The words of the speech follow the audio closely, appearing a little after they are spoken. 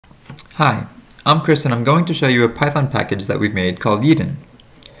Hi, I'm Chris and I'm going to show you a Python package that we've made called Yeadon.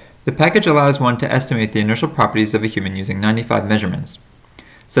 The package allows one to estimate the inertial properties of a human using 95 measurements.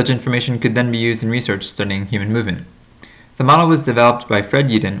 Such information could then be used in research studying human movement. The model was developed by Fred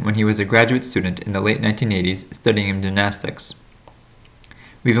Yeadon when he was a graduate student in the late 1980s studying gymnastics.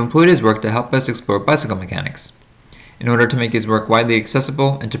 We've employed his work to help us explore bicycle mechanics. In order to make his work widely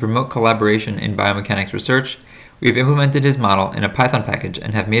accessible and to promote collaboration in biomechanics research, we have implemented his model in a Python package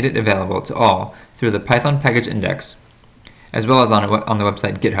and have made it available to all through the Python package index, as well as on the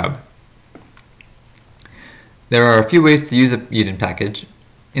website GitHub. There are a few ways to use a Yeadon package.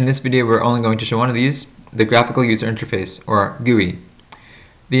 In this video, we're only going to show one of these, the Graphical User Interface, or GUI.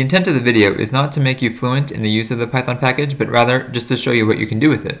 The intent of the video is not to make you fluent in the use of the Python package, but rather just to show you what you can do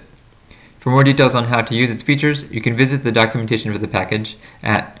with it. For more details on how to use its features, you can visit the documentation for the package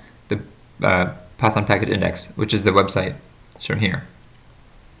at the Python package index, which is the website shown here.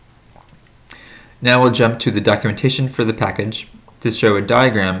 Now we'll jump to the documentation for the package to show a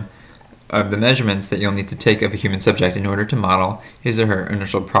diagram of the measurements that you'll need to take of a human subject in order to model his or her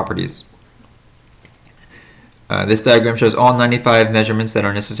inertial properties. This diagram shows all 95 measurements that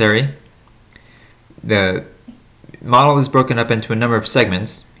are necessary. The model is broken up into a number of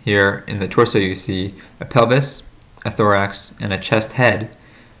segments. Here in the torso you see a pelvis, a thorax, and a chest head.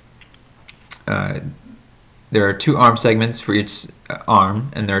 There are 2 arm segments for each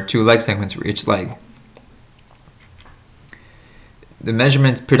arm, and there are 2 leg segments for each leg. The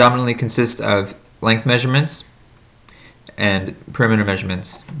measurements predominantly consist of length measurements and perimeter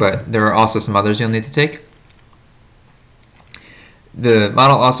measurements, but there are also some others you'll need to take. The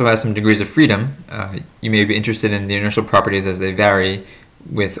model also has some degrees of freedom. You may be interested in the inertial properties as they vary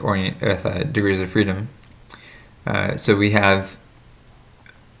with degrees of freedom. So we have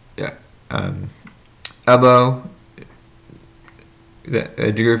elbow,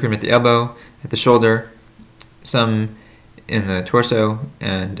 a degree of freedom at the elbow, at the shoulder, some in the torso,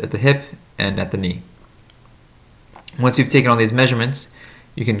 and at the hip, and at the knee. Once you've taken all these measurements,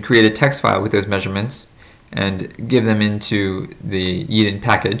 you can create a text file with those measurements and give them into the Yeadon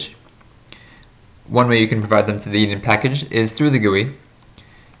package. One way you can provide them to the Yeadon package is through the GUI.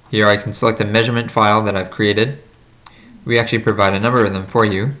 Here I can select a measurement file that I've created. We actually provide a number of them for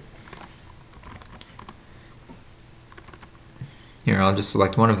you. Here I'll just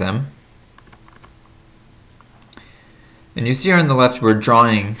select one of them. And you see here on the left we're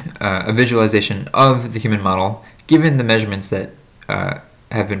drawing a visualization of the human model given the measurements that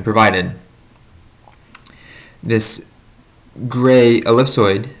have been provided. This gray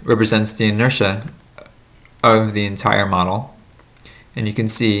ellipsoid represents the inertia of the entire model, and you can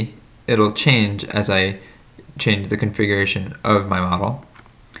see it'll change as I change the configuration of my model.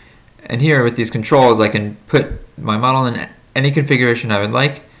 And here with these controls I can put my model in any configuration I would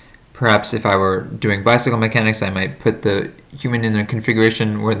like. Perhaps if I were doing bicycle mechanics, I might put the human in a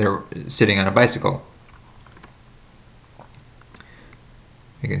configuration where they're sitting on a bicycle.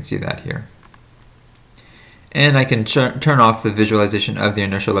 You can see that here. And I can turn off the visualization of the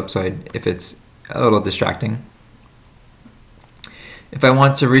inertial ellipsoid if it's a little distracting. If I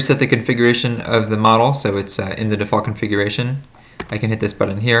want to reset the configuration of the model so it's in the default configuration, I can hit this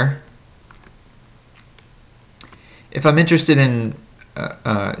button here. If I'm interested in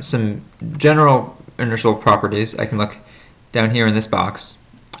some general inertial properties, I can look down here in this box.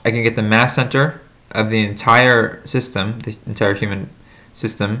 I can get the mass center of the entire system, the entire human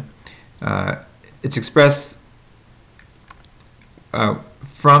system. It's expressed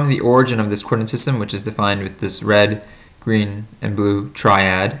from the origin of this coordinate system, which is defined with this red, green, and blue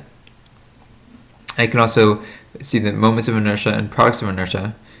triad. I can also see the moments of inertia and products of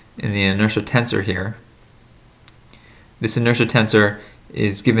inertia in the inertia tensor here. This inertia tensor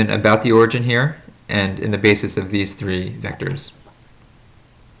is given about the origin here and in the basis of these 3 vectors.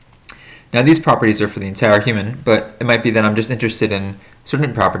 Now these properties are for the entire human, but it might be that I'm just interested in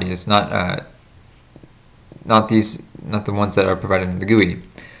certain properties, not the ones that are provided in the GUI.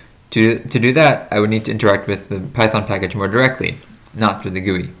 To do that, I would need to interact with the Python package more directly, not through the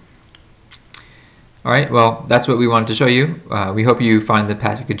GUI. Alright, well, that's what we wanted to show you. We hope you find the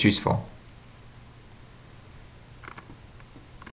package useful.